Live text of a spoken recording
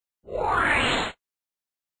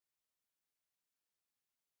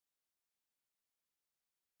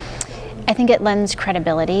think it lends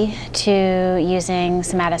credibility to using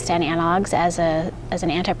somatostatin analogs as an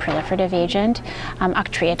anti-proliferative agent.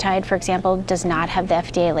 Octreotide, for example, does not have the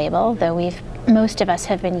FDA label, though most of us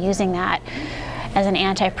have been using that as an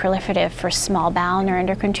anti-proliferative for small bowel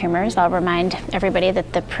neuroendocrine tumors. I'll remind everybody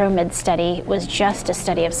that the PROMID study was just a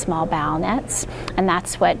study of small bowel nets, and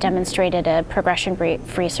that's what demonstrated a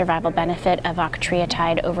progression-free survival benefit of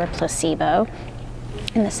octreotide over placebo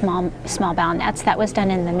in the small bowel nets. That was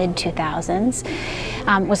done in the mid-2000s.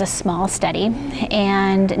 Was a small study,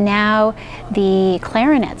 and now the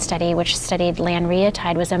Clarinet study, which studied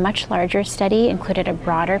Lanreotide, was a much larger study, included a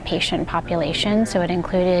broader patient population, so it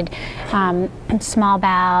included small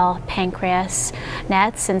bowel, pancreas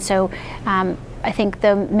nets, and so I think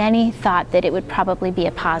though many thought that it would probably be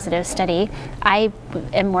a positive study, I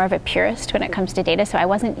am more of a purist when it comes to data, so I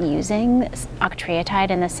wasn't using octreotide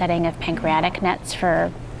in the setting of pancreatic nets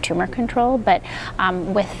for tumor control, but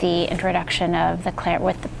with the introduction of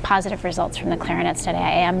with the positive results from the Clarinet study, I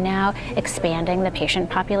am now expanding the patient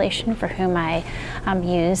population for whom I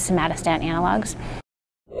use somatostatin analogs.